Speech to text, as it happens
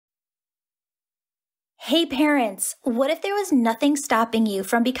Hey parents, what if there was nothing stopping you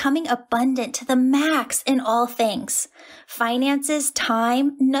from becoming abundant to the max in all things? Finances,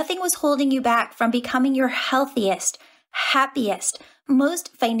 time, nothing was holding you back from becoming your healthiest, happiest,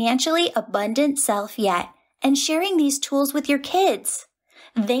 most financially abundant self yet, and sharing these tools with your kids.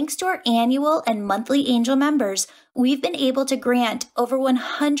 Thanks to our annual and monthly Angel members, we've been able to grant over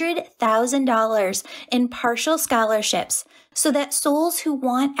 $100,000 in partial scholarships so that souls who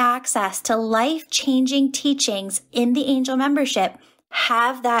want access to life-changing teachings in the Angel membership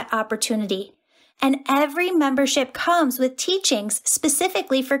have that opportunity. And every membership comes with teachings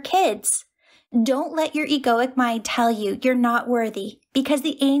specifically for kids. Don't let your egoic mind tell you you're not worthy, because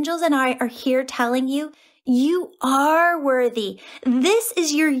the angels and I are here telling you you are worthy. This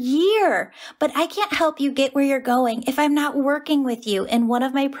is your year, but I can't help you get where you're going if I'm not working with you in one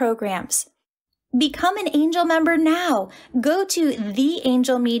of my programs. Become an Angel member now. Go to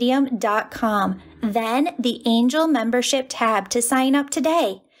theangelmedium.com, then the Angel membership tab to sign up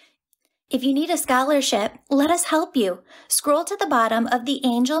today. If you need a scholarship, let us help you. Scroll to the bottom of the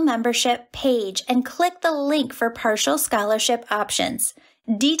Angel membership page and click the link for partial scholarship options.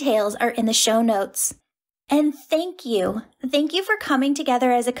 Details are in the show notes. And thank you. Thank you for coming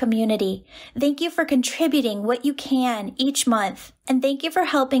together as a community. Thank you for contributing what you can each month. And thank you for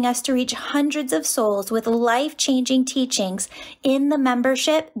helping us to reach hundreds of souls with life-changing teachings in the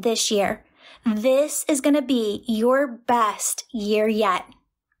membership this year. This is going to be your best year yet.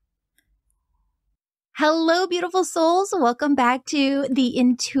 Hello, beautiful souls. Welcome back to the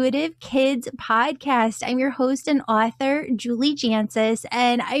Intuitive Kids podcast. I'm your host and author, Julie Jancis,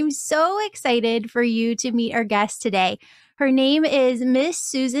 and I'm so excited for you to meet our guest today. Her name is Miss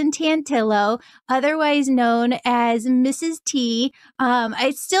Susan Tantillo, otherwise known as Mrs. T.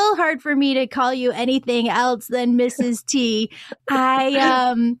 It's still hard for me to call you anything else than Mrs. T.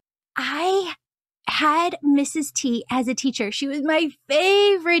 I had Mrs. T as a teacher. She was my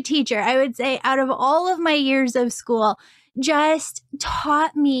favorite teacher. I would say out of all of my years of school, just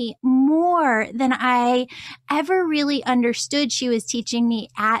taught me more than I ever really understood she was teaching me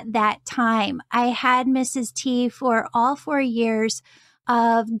at that time. I had Mrs. T for all 4 years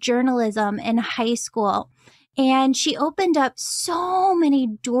of journalism in high school. And she opened up so many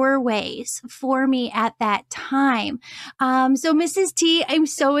doorways for me at that time. So Mrs. T, I'm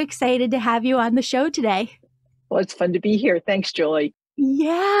so excited to have you on the show today. Well, it's fun to be here. Thanks, Julie.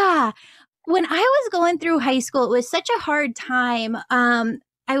 Yeah. When I was going through high school, it was such a hard time. I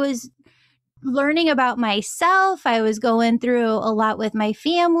was learning about myself. I was going through a lot with my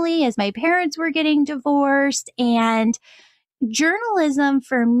family as my parents were getting divorced. And journalism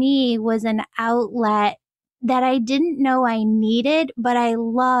for me was an outlet that I didn't know I needed, but I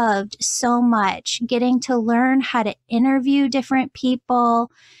loved so much, getting to learn how to interview different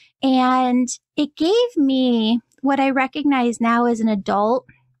people. And it gave me what I recognize now as an adult,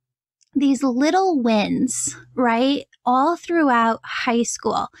 these little wins, right? All throughout high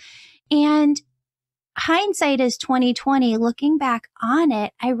school. And hindsight is 2020. Looking back on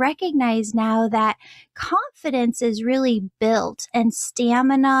it, I recognize now that confidence is really built, and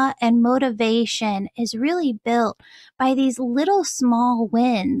stamina and motivation is really built by these little small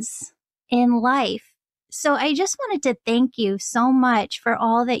wins in life. So I just wanted to thank you so much for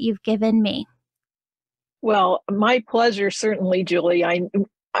all that you've given me. Well, my pleasure, certainly, Julie. I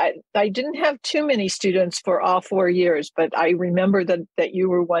didn't have too many students for all 4 years, but I remember that you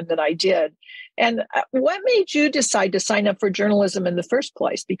were one that I did. And what made you decide to sign up for journalism in the first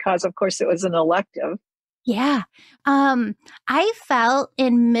place? Because, of course, it was an elective. Yeah. I felt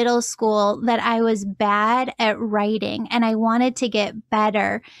in middle school that I was bad at writing and I wanted to get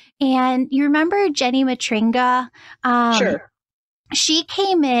better. And you remember Jenny Matringa? Sure. She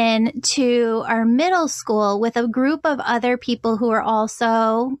came in to our middle school with a group of other people who are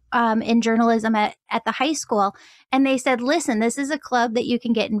also in journalism at the high school. And they said, listen, this is a club that you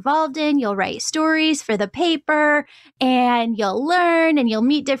can get involved in. You'll write stories for the paper and you'll learn and you'll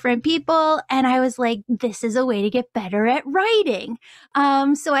meet different people. And I was like, this is a way to get better at writing.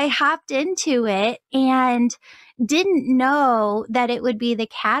 So I hopped into it and didn't know that it would be the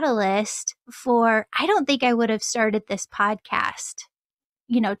catalyst for, I don't think I would have started this podcast,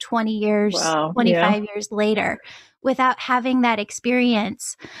 20 years, Wow, 25 years later without having that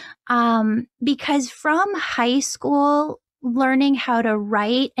experience. Because from high school, learning how to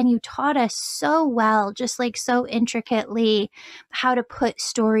write, and you taught us so well, just like so intricately, how to put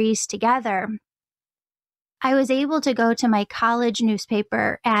stories together. I was able to go to my college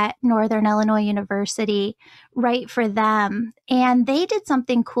newspaper at Northern Illinois University, write for them. And they did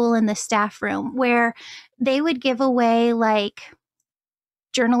something cool in the staff room where they would give away like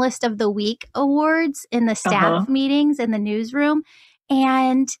Journalist of the Week awards in the staff meetings in the newsroom.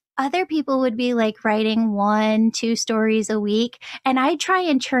 And other people would be like writing 1-2 stories a week. And I try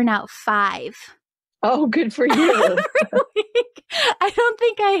and churn out 5. Oh, good for you. Every week. I don't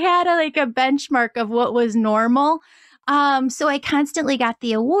think I had a benchmark of what was normal. So I constantly got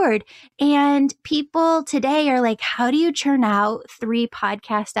the award. And people today are like, how do you churn out 3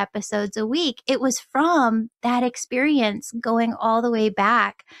 podcast episodes a week? It was from that experience going all the way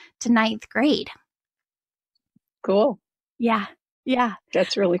back to 9th grade. Cool. Yeah. Yeah.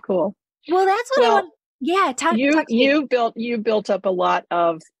 That's really cool. Well, that's what I want. Yeah. You built up a lot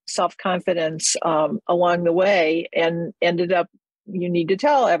of self-confidence along the way, and ended up, you need to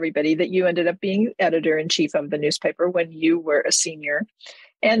tell everybody that you ended up being editor-in-chief of the newspaper when you were a senior.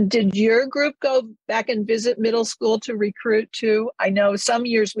 And did your group go back and visit middle school to recruit too? I know some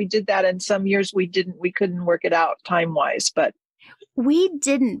years we did that and some years we didn't. We couldn't work it out time-wise, but we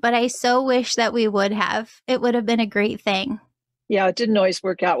didn't, but I so wish that we would have. It would have been a great thing. Yeah, it didn't always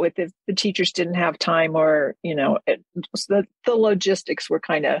work out with if the teachers didn't have time, or, the logistics were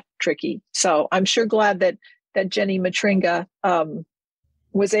kind of tricky. So I'm sure glad that Jenny Matringa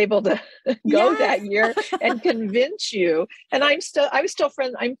was able to go that year and convince you. And I'm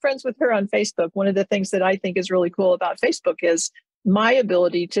friends with her on Facebook. One of the things that I think is really cool about Facebook is my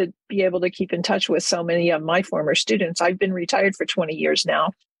ability to be able to keep in touch with so many of my former students. I've been retired for 20 years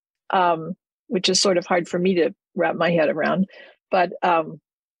now, which is sort of hard for me to wrap my head around. But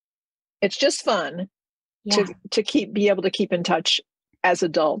it's just fun to be able to keep in touch as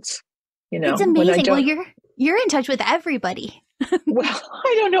adults. It's amazing. Well, you're in touch with everybody. Well,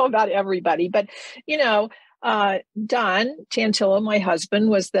 I don't know about everybody, but Don Tantillo, my husband,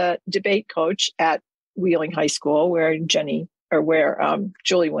 was the debate coach at Wheeling High School, where Julie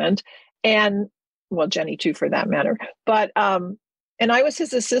went, and Jenny too, for that matter. But and I was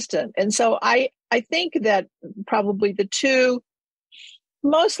his assistant, and so I think that probably the 2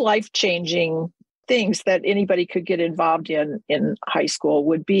 most life-changing things that anybody could get involved in high school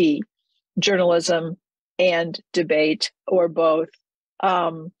would be journalism and debate, or both.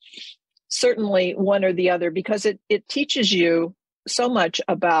 Certainly one or the other, because it teaches you so much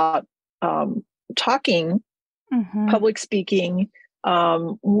about talking, public speaking,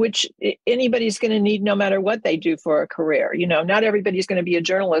 which anybody's going to need no matter what they do for a career. Not everybody's going to be a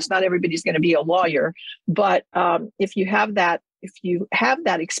journalist, not everybody's going to be a lawyer, but if you have that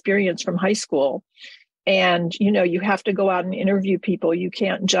experience from high school, and you have to go out and interview people, you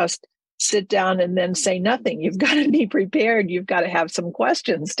can't just sit down and then say nothing. You've got to be prepared. You've got to have some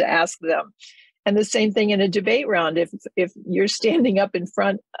questions to ask them. And the same thing in a debate round. If you're standing up in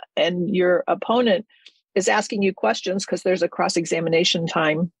front and your opponent is asking you questions, because there's a cross-examination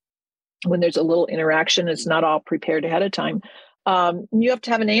time when there's a little interaction, it's not all prepared ahead of time. You have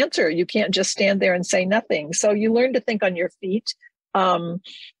to have an answer. You can't just stand there and say nothing. So you learn to think on your feet.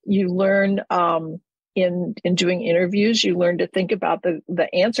 You learn in doing interviews, you learn to think about the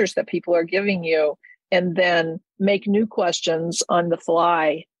answers that people are giving you, and then make new questions on the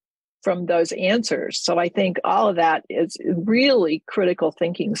fly from those answers. So I think all of that is really critical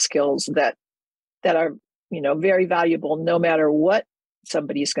thinking skills that are, very valuable no matter what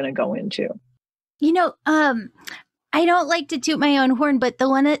somebody's going to go into. I don't like to toot my own horn, but the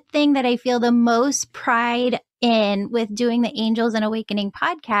one thing that I feel the most pride in with doing the Angels and Awakening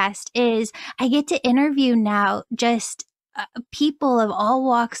podcast is I get to interview now just people of all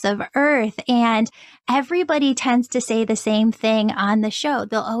walks of earth, and everybody tends to say the same thing on the show.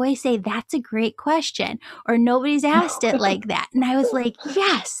 They'll always say, "That's a great question," or "Nobody's asked it like that." And I was like,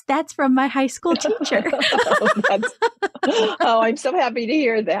 yes, that's from my high school teacher. I'm so happy to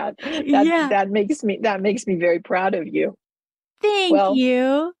hear that. That makes me very proud of you. Thank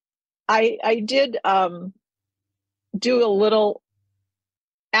you. I did do a little.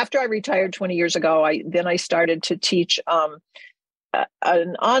 After I retired 20 years ago, I started to teach an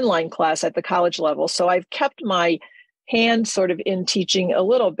online class at the college level. So I've kept my hand sort of in teaching a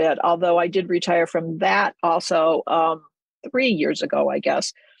little bit, although I did retire from that also 3 years ago, I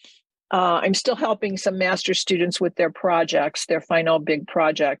guess. I'm still helping some master's students with their projects, their final big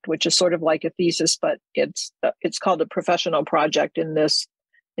project, which is sort of like a thesis, but it's called a professional project in this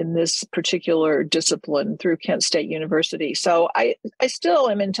particular discipline through Kent State University. So I still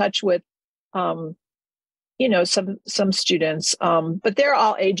am in touch with, some students, but they're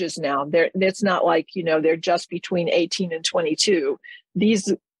all ages now. It's not like, they're just between 18 and 22.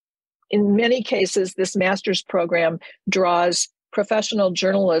 In many cases, this master's program draws professional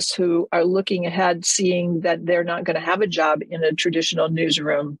journalists who are looking ahead, seeing that they're not going to have a job in a traditional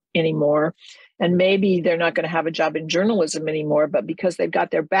newsroom anymore. and maybe they're not going to have a job in journalism anymore, but because they've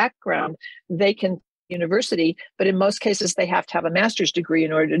got their background, they can university, but in most cases they have to have a master's degree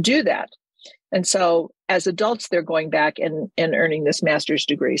in order to do that. And so as adults, they're going back and earning this master's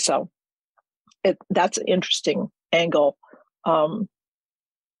degree. So that's an interesting angle on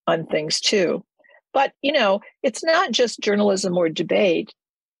things too. But, it's not just journalism or debate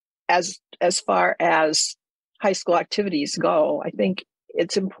as far as high school activities go. I think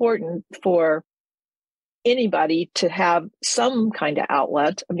it's important for anybody to have some kind of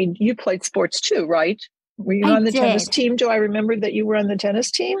outlet. I mean, you played sports too, right? Were you on the tennis team? Do I remember that you were on the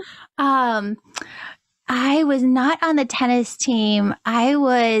tennis team? I was not on the tennis team. I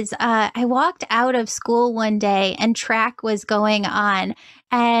walked out of school one day and track was going on.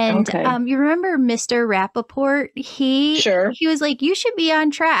 And you remember Mr. Rappaport? He was like, you should be on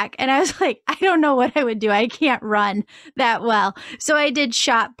track. And I was like, I don't know what I would do. I can't run that well. So I did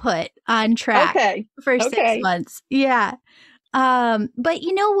shot put on track for 6 months. Yeah. But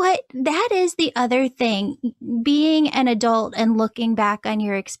you know what? That is the other thing. Being an adult and looking back on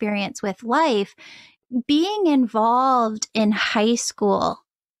your experience with life, being involved in high school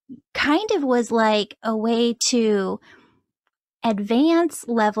kind of was like a way to advance,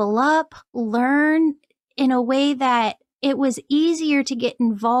 level up, learn in a way that it was easier to get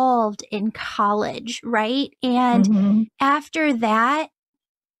involved in college, right? And after that,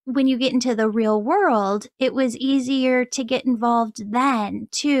 when you get into the real world, it was easier to get involved then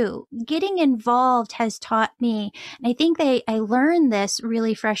too. Getting involved has taught me, and I think I learned this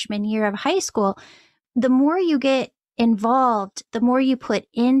really freshman year of high school. The more you get involved, the more you put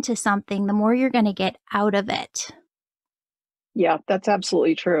into something, the more you're going to get out of it. Yeah, that's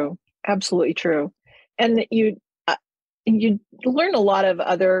absolutely true. Absolutely true. And you learn a lot of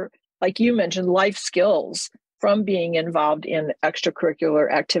other, like you mentioned, life skills from being involved in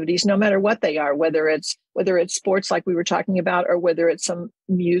extracurricular activities, no matter what they are, whether it's sports like we were talking about, or whether it's some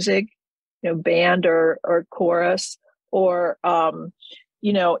music, band or chorus, or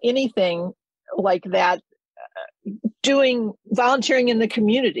anything like that. Doing volunteering in the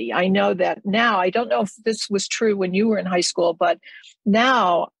community. I know that now, I don't know if this was true when you were in high school, but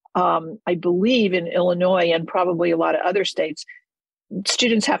now I believe in Illinois and probably a lot of other states,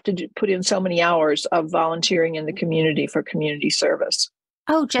 students have to put in so many hours of volunteering in the community for community service.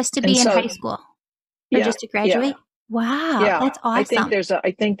 Oh, just to be in high school or just to graduate? Yeah. Wow, that's awesome.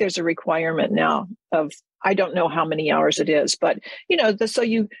 I think there's a requirement now of, I don't know how many hours it is, but so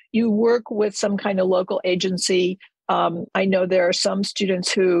you work with some kind of local agency. I know there are some students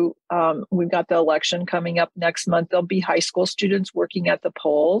who, we've got the election coming up next month. There'll be high school students working at the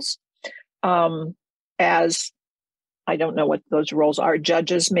polls as, I don't know what those roles are,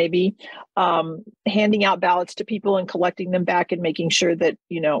 judges maybe, handing out ballots to people and collecting them back and making sure that,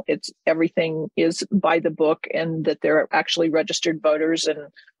 everything is by the book and that they're actually registered voters and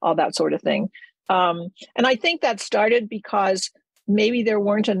all that sort of thing. And I think that started because maybe there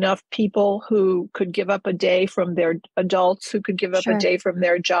weren't enough people who could give up a day from their adults, who could give up a day from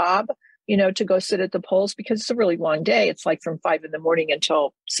their job, to go sit at the polls, because it's a really long day. It's like from 5 a.m.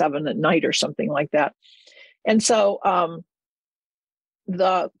 until 7 p.m. or something like that. And so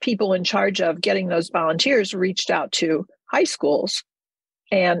the people in charge of getting those volunteers reached out to high schools,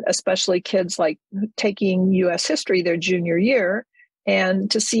 and especially kids like taking U.S. history their junior year, and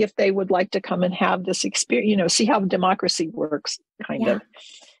to see if they would like to come and have this experience, see how democracy works, kind of.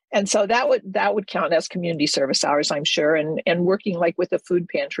 And so that would count as community service hours, I'm sure, and working like with a food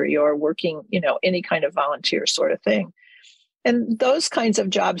pantry or working, any kind of volunteer sort of thing. And those kinds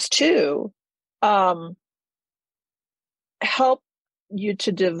of jobs too help you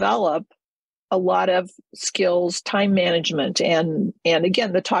to develop a lot of skills, time management, and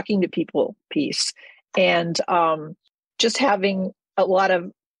again, the talking to people piece, and just having a lot of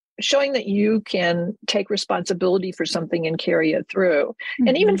showing that you can take responsibility for something and carry it through. Mm-hmm.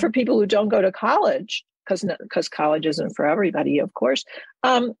 And even for people who don't go to college, because college isn't for everybody, of course,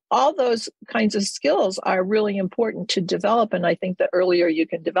 all those kinds of skills are really important to develop. And I think the earlier you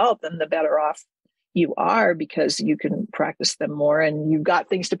can develop them, the better off you are, because you can practice them more, and you've got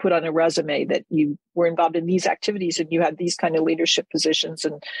things to put on a resume that you were involved in these activities and you had these kind of leadership positions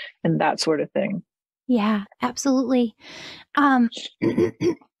and that sort of thing. Yeah, absolutely. I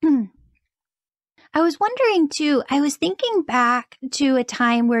was wondering too, I was thinking back to a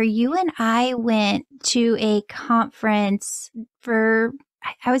time where you and I went to a conference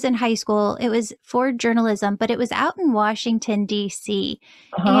I was in high school. It was for journalism, but it was out in Washington, D.C.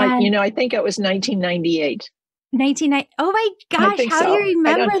 I think it was 1998. Oh my gosh, how do you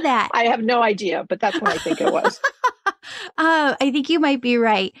remember that? I have no idea, but that's when I think it was. I think you might be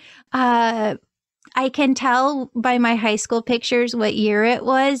right. I can tell by my high school pictures what year it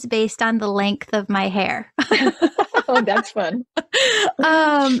was based on the length of my hair. Oh, that's fun.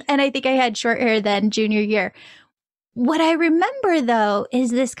 And I think I had short hair then, junior year. What I remember though is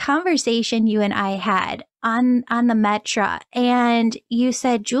this conversation you and I had on the Metra, and you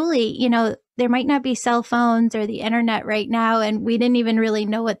said, Julie, there might not be cell phones or the internet right now, and we didn't even really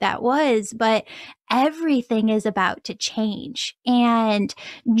know what that was, but everything is about to change, and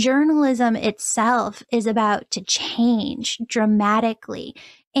journalism itself is about to change dramatically.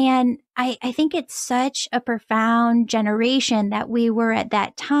 And I think it's such a profound generation that we were at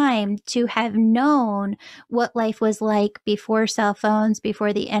that time to have known what life was like before cell phones,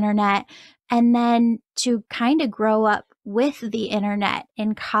 before the internet, and then to kind of grow up with the internet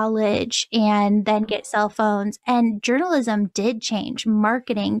in college and then get cell phones. And journalism did change.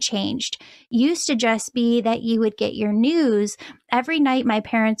 Marketing changed. Used to just be that you would get your news. Every night, my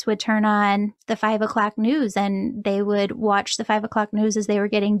parents would turn on the 5 o'clock news and they would watch the 5 o'clock news as they were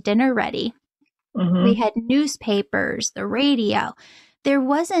getting dinner ready. Mm-hmm. We had newspapers, the radio. There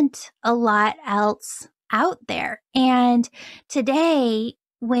wasn't a lot else out there. And today,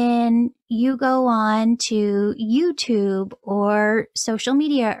 when you go on to YouTube or social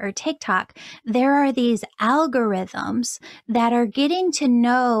media or TikTok, there are these algorithms that are getting to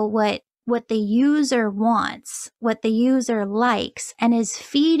know what the user wants, what the user likes, and is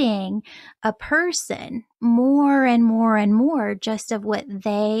feeding a person more and more and more just of what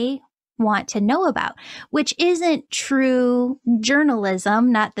they want to know about, which isn't true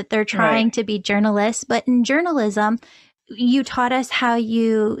journalism. Not that they're trying to be journalists, but in journalism, you taught us how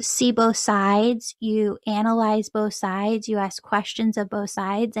you see both sides, you analyze both sides, you ask questions of both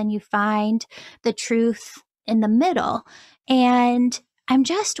sides, and you find the truth in the middle. And I'm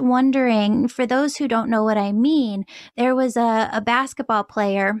just wondering, for those who don't know what I mean, there was a basketball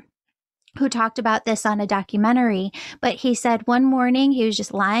player who talked about this on a documentary, but he said one morning he was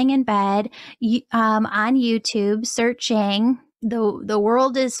just lying in bed on YouTube searching the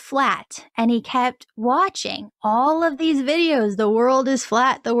world is flat, and he kept watching all of these videos. The world is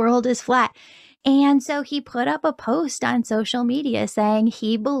flat. The world is flat. And so he put up a post on social media saying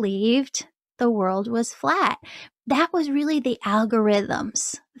he believed the world was flat. That was really the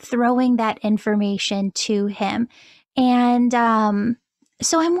algorithms throwing that information to him. And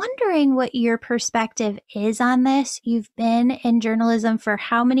so I'm wondering what your perspective is on this. You've been in journalism for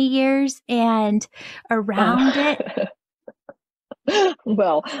how many years and around it?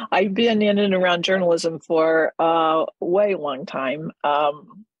 Well, I've been in and around journalism for a way long time.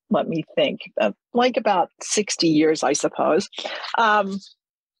 Let me think, like about 60 years, I suppose.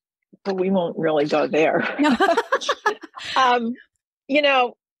 But we won't really go there.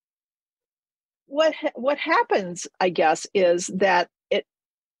 What happens, I guess, is that it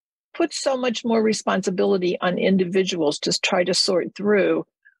puts so much more responsibility on individuals to try to sort through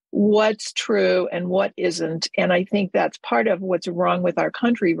what's true and what isn't. And I think that's part of what's wrong with our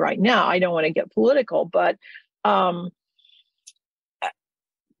country right now. I don't want to get political, but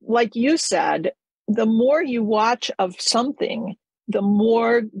like you said, the more you watch of something, the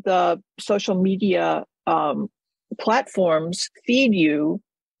more the social media platforms feed you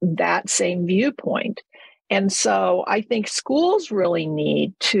that same viewpoint. And so I think schools really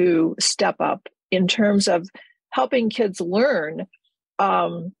need to step up in terms of helping kids learn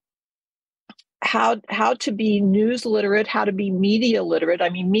how to be news literate, how to be media literate. I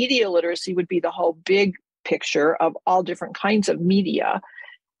mean, media literacy would be the whole big picture of all different kinds of media,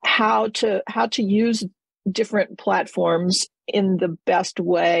 how to use different platforms in the best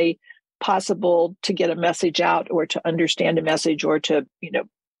way possible to get a message out or to understand a message or to,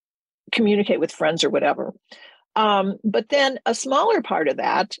 communicate with friends or whatever. But then a smaller part of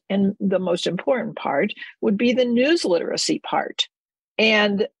that, and the most important part, would be the news literacy part.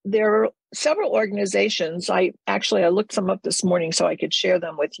 And there are several organizations. I looked some up this morning so I could share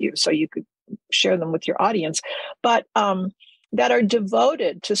them with you, so you could share them with your audience, but that are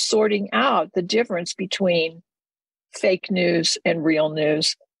devoted to sorting out the difference between fake news and real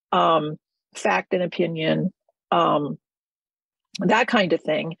news, fact and opinion, that kind of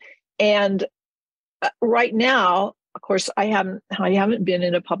thing. And right now, of course, I haven't been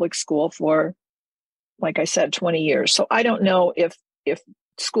in a public school for, like I said, 20 years. So I don't know if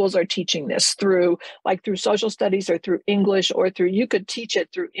schools are teaching this through social studies or through English or you could teach it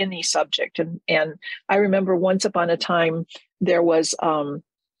through any subject. And I remember once upon a time, there was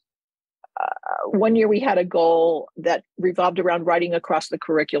one year we had a goal that revolved around writing across the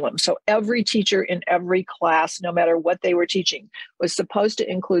curriculum. So every teacher in every class, no matter what they were teaching, was supposed to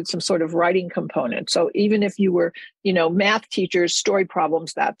include some sort of writing component. So even if you were, math teachers, story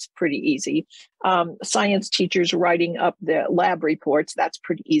problems, that's pretty easy. Science teachers writing up the lab reports, that's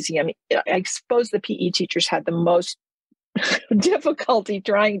pretty easy. I mean, I suppose the PE teachers had the most difficulty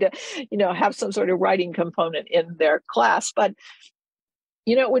trying to, have some sort of writing component in their class. But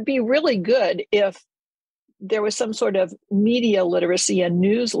it would be really good if there was some sort of media literacy and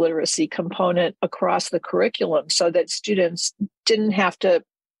news literacy component across the curriculum so that students didn't have to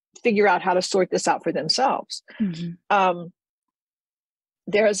figure out how to sort this out for themselves. Mm-hmm.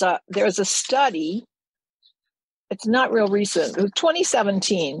 There's a study, it's not real recent, it was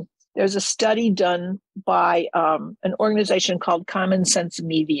 2017. There's a study done by an organization called Common Sense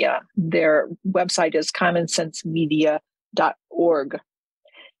Media. Their website is commonsensemedia.org.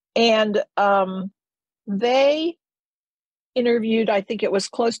 And they interviewed, I think it was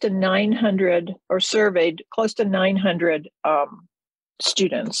close to 900, or surveyed close to 900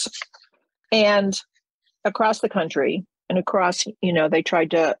 students, and across the country, and across, they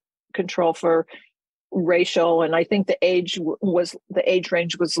tried to control for racial, and I think the age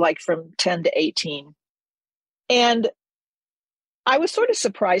range was like from 10 to 18. And I was sort of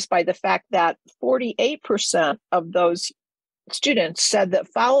surprised by the fact that 48% of those students said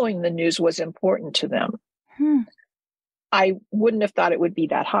that following the news was important to them. I wouldn't have thought it would be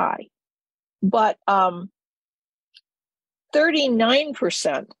that high. But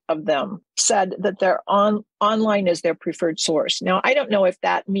 39% of them said that their online is their preferred source. Now, I don't know if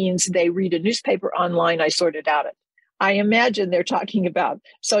that means they read a newspaper online. I sorted out it. I imagine they're talking about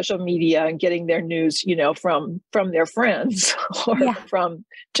social media and getting their news, from their friends or from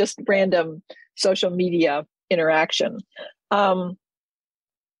just random social media interaction. But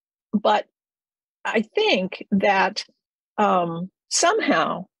I think that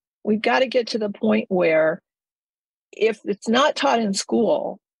somehow we've got to get to the point where if it's not taught in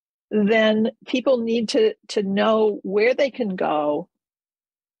school, then people need to know where they can go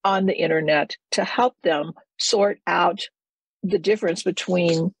on the internet to help them sort out the difference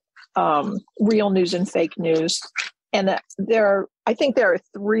between real news and fake news. And I think there are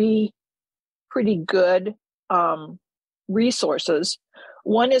three pretty good resources.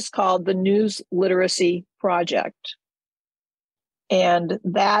 One is called the News Literacy Project. And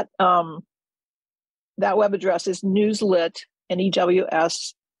that web address is newslit,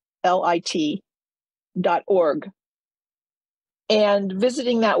 NEWSLIT.org. And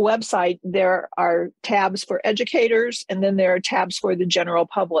visiting that website, there are tabs for educators, and then there are tabs for the general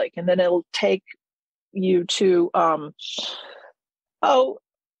public. And then it'll take you to,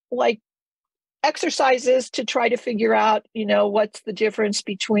 like exercises to try to figure out, what's the difference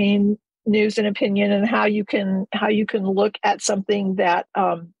between news and opinion, and how you can look at something that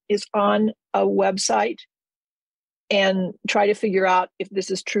is on a website and try to figure out if this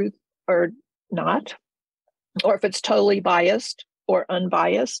is truth or not, or if it's totally biased or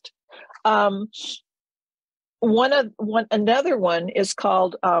unbiased. Another one is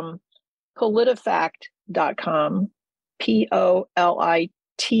called politifact.com,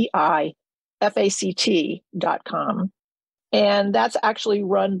 POLITIFACT.com. And that's actually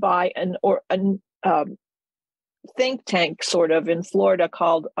run by a think tank sort of in Florida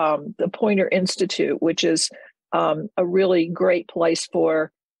called the Poynter Institute, which is a really great place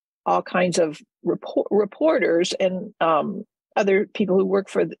for all kinds of reporters and other people who work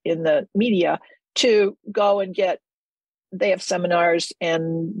in the media to go and they have seminars,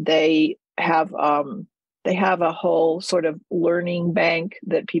 and they have a whole sort of learning bank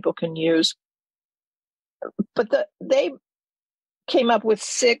that people can use. But they came up with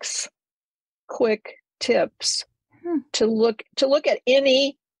 6 quick tips to look at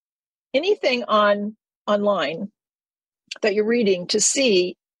anything online that you're reading to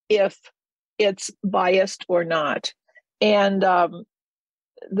see if it's biased or not. And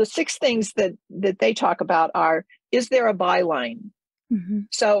the 6 things that they talk about are: is there a byline? Mm-hmm.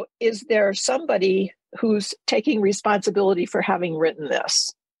 So is there somebody who's taking responsibility for having written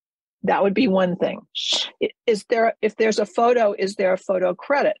this? That would be one thing. If there's a photo, is there a photo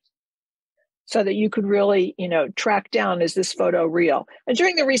credit? So that you could really, track down, is this photo real? And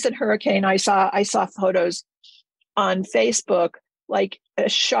during the recent hurricane, I saw photos on Facebook, like a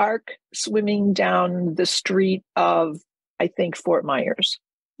shark swimming down the street of, I think, Fort Myers,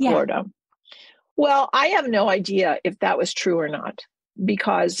 Florida. Well, I have no idea if that was true or not,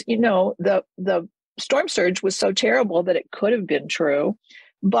 because, the storm surge was so terrible that it could have been true,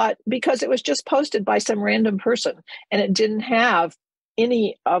 but because it was just posted by some random person and it didn't have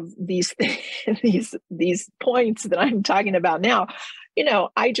any of these these points that I'm talking about now,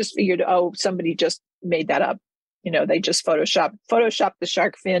 I just figured, oh, somebody just made that up. They just photoshopped the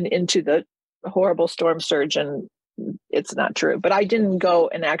shark fin into the horrible storm surge, and it's not true. But I didn't go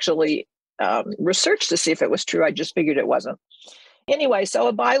and actually research to see if it was true. I just figured it wasn't. Anyway, so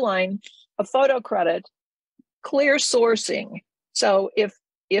a byline, a photo credit, clear sourcing. So if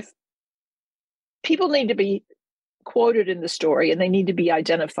people need to be quoted in the story and they need to be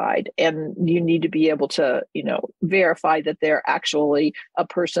identified, and you need to be able to, verify that they're actually a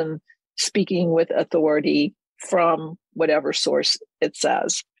person speaking with authority from whatever source it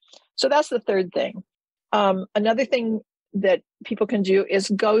says. So that's the third thing. Another thing that people can do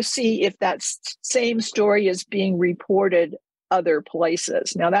is go see if that same story is being reported other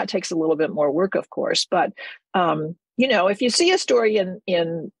places. Now that takes a little bit more work, of course, but if you see a story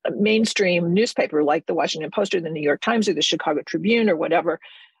in a mainstream newspaper like the Washington Post or the New York Times or the Chicago Tribune or whatever,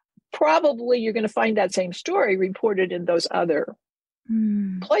 probably you're going to find that same story reported in those other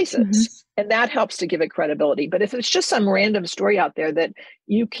places. Mm-hmm. And that helps to give it credibility. But if it's just some random story out there that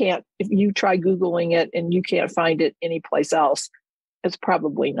you can't, if you try Googling it and you can't find it anyplace else, it's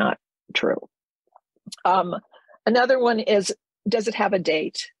probably not true. Another one is, does it have a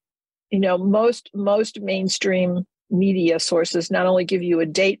date? Most mainstream media sources not only give you a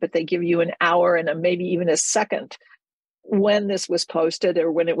date, but they give you an hour and maybe even a second when this was posted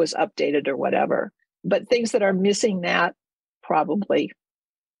or when it was updated or whatever. But things that are missing that probably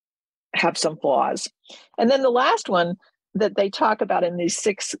have some flaws. And then the last one that they talk about in these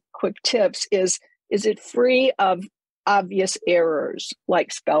 6 quick tips is it free of obvious errors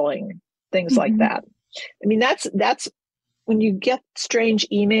like spelling, things like that. I mean, that's when you get strange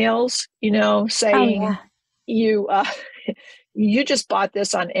emails, saying you just bought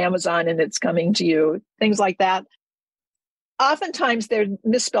this on Amazon and it's coming to you, things like that. Oftentimes there are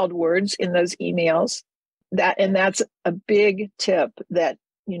misspelled words in those emails. That's a big tip that,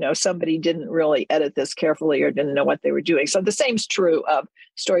 somebody didn't really edit this carefully or didn't know what they were doing. So the same's true of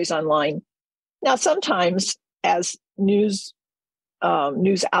stories online. Now, sometimes as news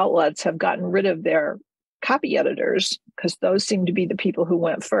outlets have gotten rid of their copy editors, because those seem to be the people who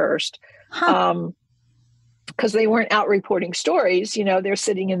went first, because they weren't out reporting stories, they're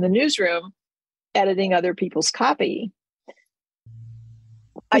sitting in the newsroom editing other people's copy.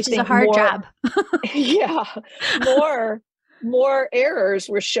 Which is a hard job. Yeah. More errors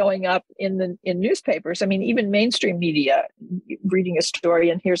were showing up in newspapers. I mean, even mainstream media, reading a story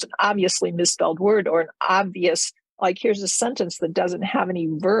and here's an obviously misspelled word, or an obvious, like, here's a sentence that doesn't have any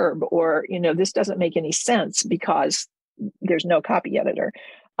verb, or, this doesn't make any sense because there's no copy editor.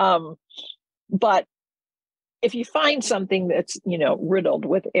 But if you find something that's, riddled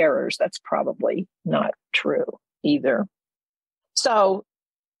with errors, that's probably not true either. So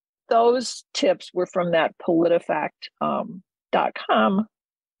those tips were from that politifact.com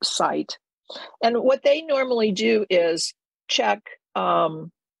site. And what they normally do is check, like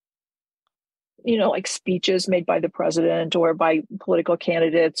speeches made by the president or by political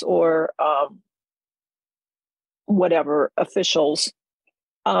candidates or whatever officials.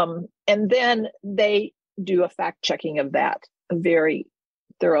 And then they do a fact checking of that, a very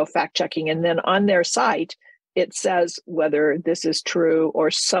thorough fact checking. And then on their site, it says whether this is true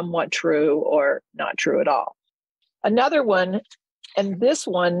or somewhat true or not true at all. Another one, and this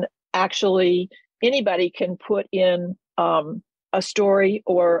one actually anybody can put in a story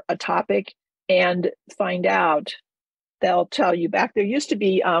or a topic and find out. They'll tell you back. There used to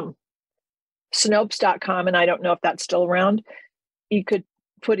be Snopes.com, and I don't know if that's still around. You could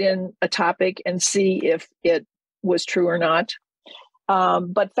put in a topic and see if it was true or not.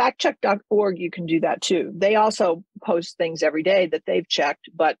 But factcheck.org, you can do that too. They also post things every day that they've checked,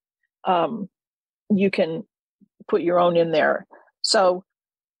 but you can put your own in there. So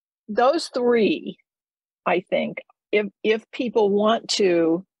those 3, I think, if people want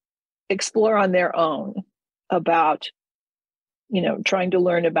to explore on their own about, trying to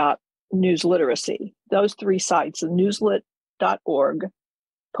learn about news literacy, those 3 sites, newslit.org,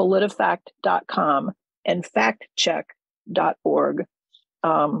 politifact.com, and factcheck.org,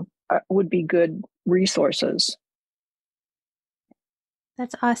 would be good resources.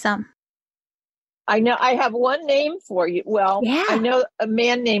 That's awesome. I know I have one name for you. Well, yeah. I know a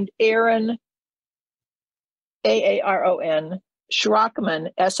man named Aaron, Aaron,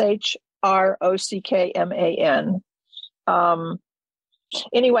 Schrockman, Schrockman.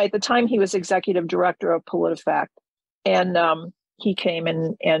 Anyway, at the time he was executive director of PolitiFact, and he came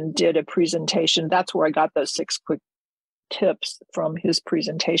and did a presentation. That's where I got those 6 quick tips from his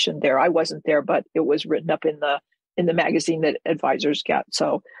presentation there. I wasn't there, but it was written up in the in the magazine that advisors get.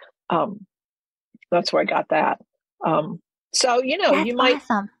 So that's where I got that. So, That's you might,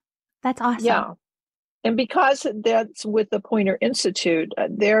 awesome. That's awesome. yeah. And because that's with the Poynter Institute,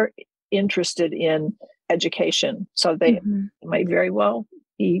 they're interested in education. So they might very well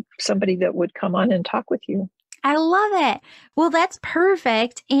be somebody that would come on and talk with you. I love it. Well, that's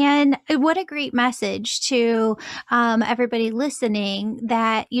perfect. And what a great message to everybody listening,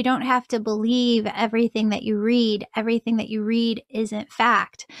 that you don't have to believe everything that you read. Everything that you read isn't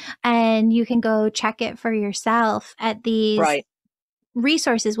fact. And you can go check it for yourself at these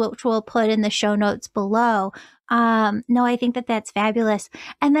resources, which we'll put in the show notes below. No, I think that that's fabulous.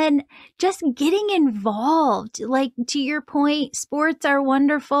 And then just getting involved, like to your point, sports are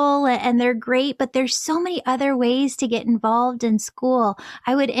wonderful and they're great, but there's so many other ways to get involved in school.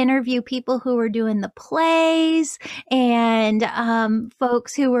 I would interview people who were doing the plays and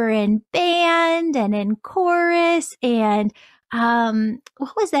folks who were in band and in chorus and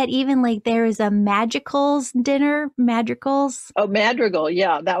what was that even, like there was a Madrigals dinner? Madrigals? Oh, Madrigal.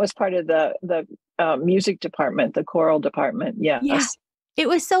 Yeah. That was part of the music department, the choral department. Yes. Yeah. It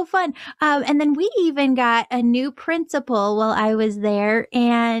was so fun. And then we even got a new principal while I was there.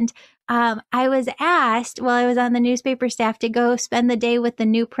 And I was asked while I was on the newspaper staff to go spend the day with the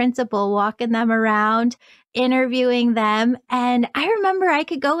new principal, walking them around, interviewing them. And I remember I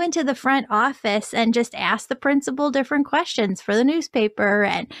could go into the front office and just ask the principal different questions for the newspaper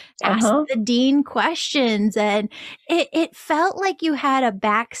and ask the dean questions. And it felt like you had a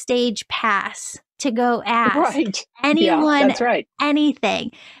backstage pass to go ask anyone that's right. anything.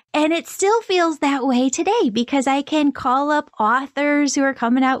 And it still feels that way today because I can call up authors who are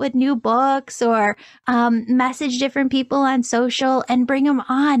coming out with new books or message different people on social and bring them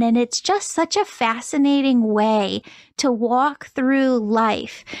on. And it's just such a fascinating way to walk through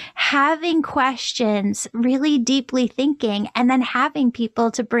life, having questions, really deeply thinking, and then having people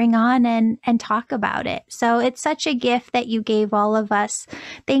to bring on and talk about it. So it's such a gift that you gave all of us.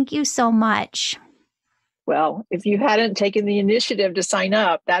 Thank you so much. Well, if you hadn't taken the initiative to sign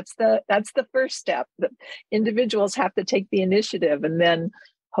up, that's the first step. The individuals have to take the initiative, and then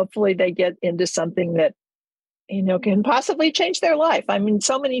hopefully they get into something that, can possibly change their life. I mean,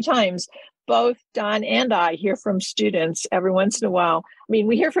 so many times, both Don and I hear from students every once in a while. I mean,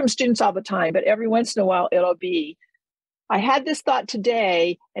 we hear from students all the time, but every once in a while it'll be, I had this thought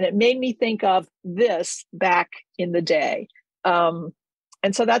today, and it made me think of this back in the day. And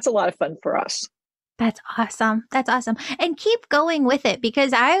so that's a lot of fun for us. That's awesome. That's awesome. And keep going with it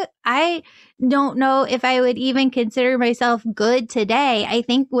because I don't know if I would even consider myself good today. I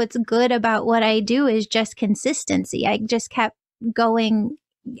think what's good about what I do is just consistency. I just kept going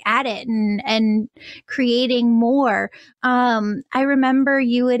at it and creating more. I remember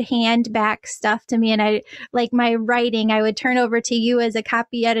you would hand back stuff to me and I, like my writing, I would turn over to you as a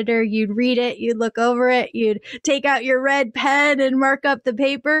copy editor. You'd read it, you'd look over it, you'd take out your red pen and mark up the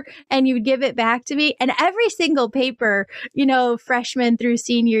paper and you'd give it back to me. And every single paper, freshman through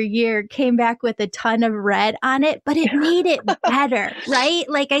senior year came back with a ton of red on it, but it made it better, right?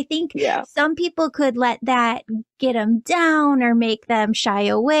 Like I think some people could let that get them down or make them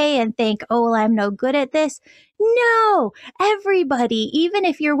shy away and think, oh, well, I'm no good at this. No, everybody, even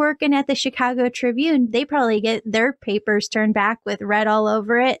if you're working at the Chicago Tribune, they probably get their papers turned back with red all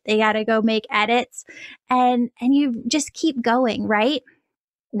over it. They got to go make edits and you just keep going, right?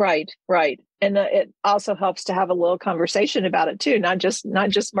 Right. And it also helps to have a little conversation about it too, not just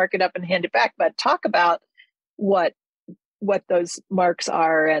mark it up and hand it back, but talk about what those marks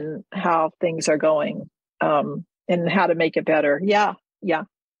are and how things are going. And how to make it better. Yeah.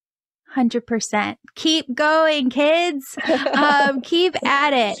 100%. Keep going, kids. Keep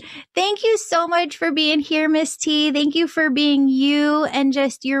at it. Thank you so much for being here, Miss T. Thank you for being you and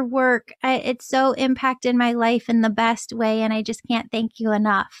just your work. It's so impacted my life in the best way, and I just can't thank you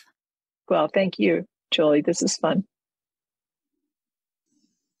enough. Well, thank you, Julie. This is fun.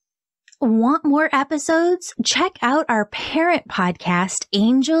 Want more episodes? Check out our parent podcast,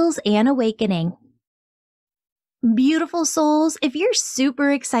 Angels and Awakening. Beautiful souls, if you're super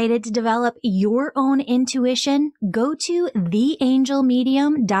excited to develop your own intuition, go to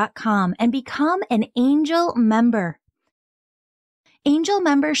theangelmedium.com and become an angel member. Angel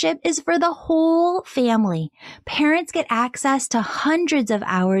membership is for the whole family. Parents get access to hundreds of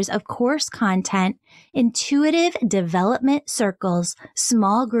hours of course content, intuitive development circles,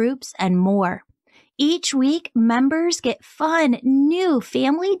 small groups, and more. Each week, members get fun, new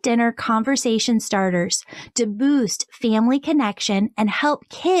family dinner conversation starters to boost family connection and help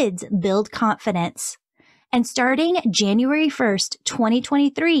kids build confidence. And starting January 1st,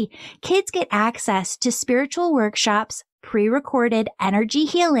 2023, kids get access to spiritual workshops, pre-recorded energy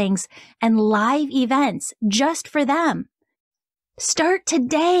healings, and live events just for them. Start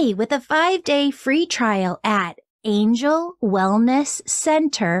today with a 5-day free trial at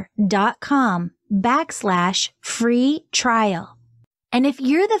angelwellnesscenter.com/free trial. And if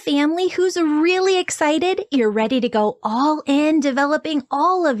you're the family who's really excited, you're ready to go all in developing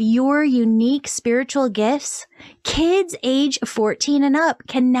all of your unique spiritual gifts, kids age 14 and up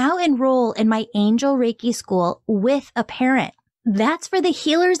can now enroll in my Angel Reiki School with a parent. That's for the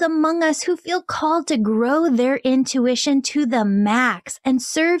healers among us who feel called to grow their intuition to the max and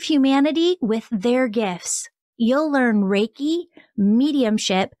serve humanity with their gifts. You'll learn Reiki,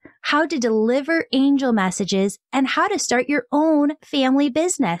 mediumship, how to deliver angel messages, and how to start your own family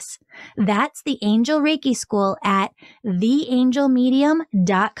business. That's the Angel Reiki School at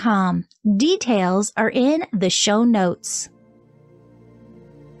theangelmedium.com. Details are in the show notes.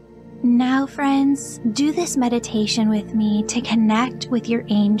 Now, friends, do this meditation with me to connect with your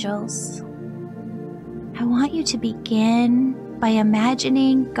angels. I want you to begin by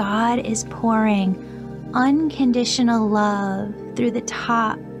imagining God is pouring unconditional love through the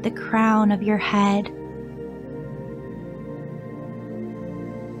top, the crown of your head.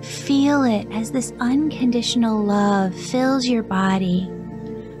 Feel it as this unconditional love fills your body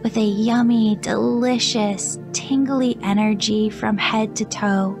with a yummy, delicious, tingly energy from head to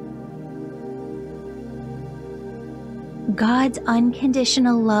toe. God's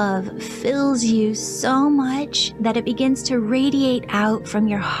unconditional love fills you so much that it begins to radiate out from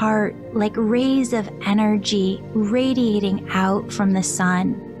your heart like rays of energy radiating out from the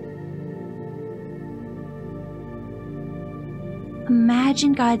sun.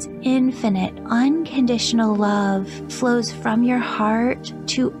 Imagine God's infinite, unconditional love flows from your heart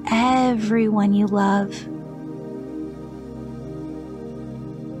to everyone you love.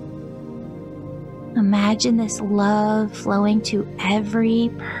 Imagine this love flowing to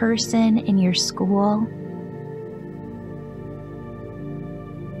every person in your school.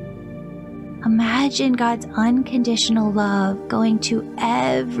 Imagine God's unconditional love going to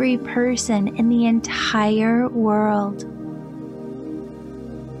every person in the entire world.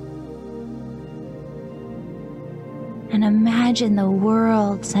 And imagine the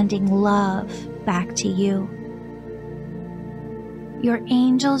world sending love back to you. Your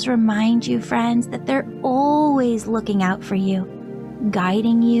angels remind you, friends, that they're always looking out for you,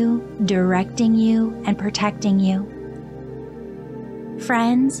 guiding you, directing you, and protecting you.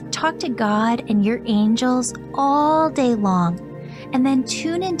 Friends, talk to God and your angels all day long, and then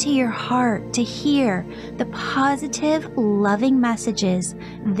tune into your heart to hear the positive, loving messages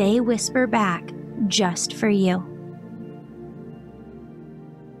they whisper back just for you.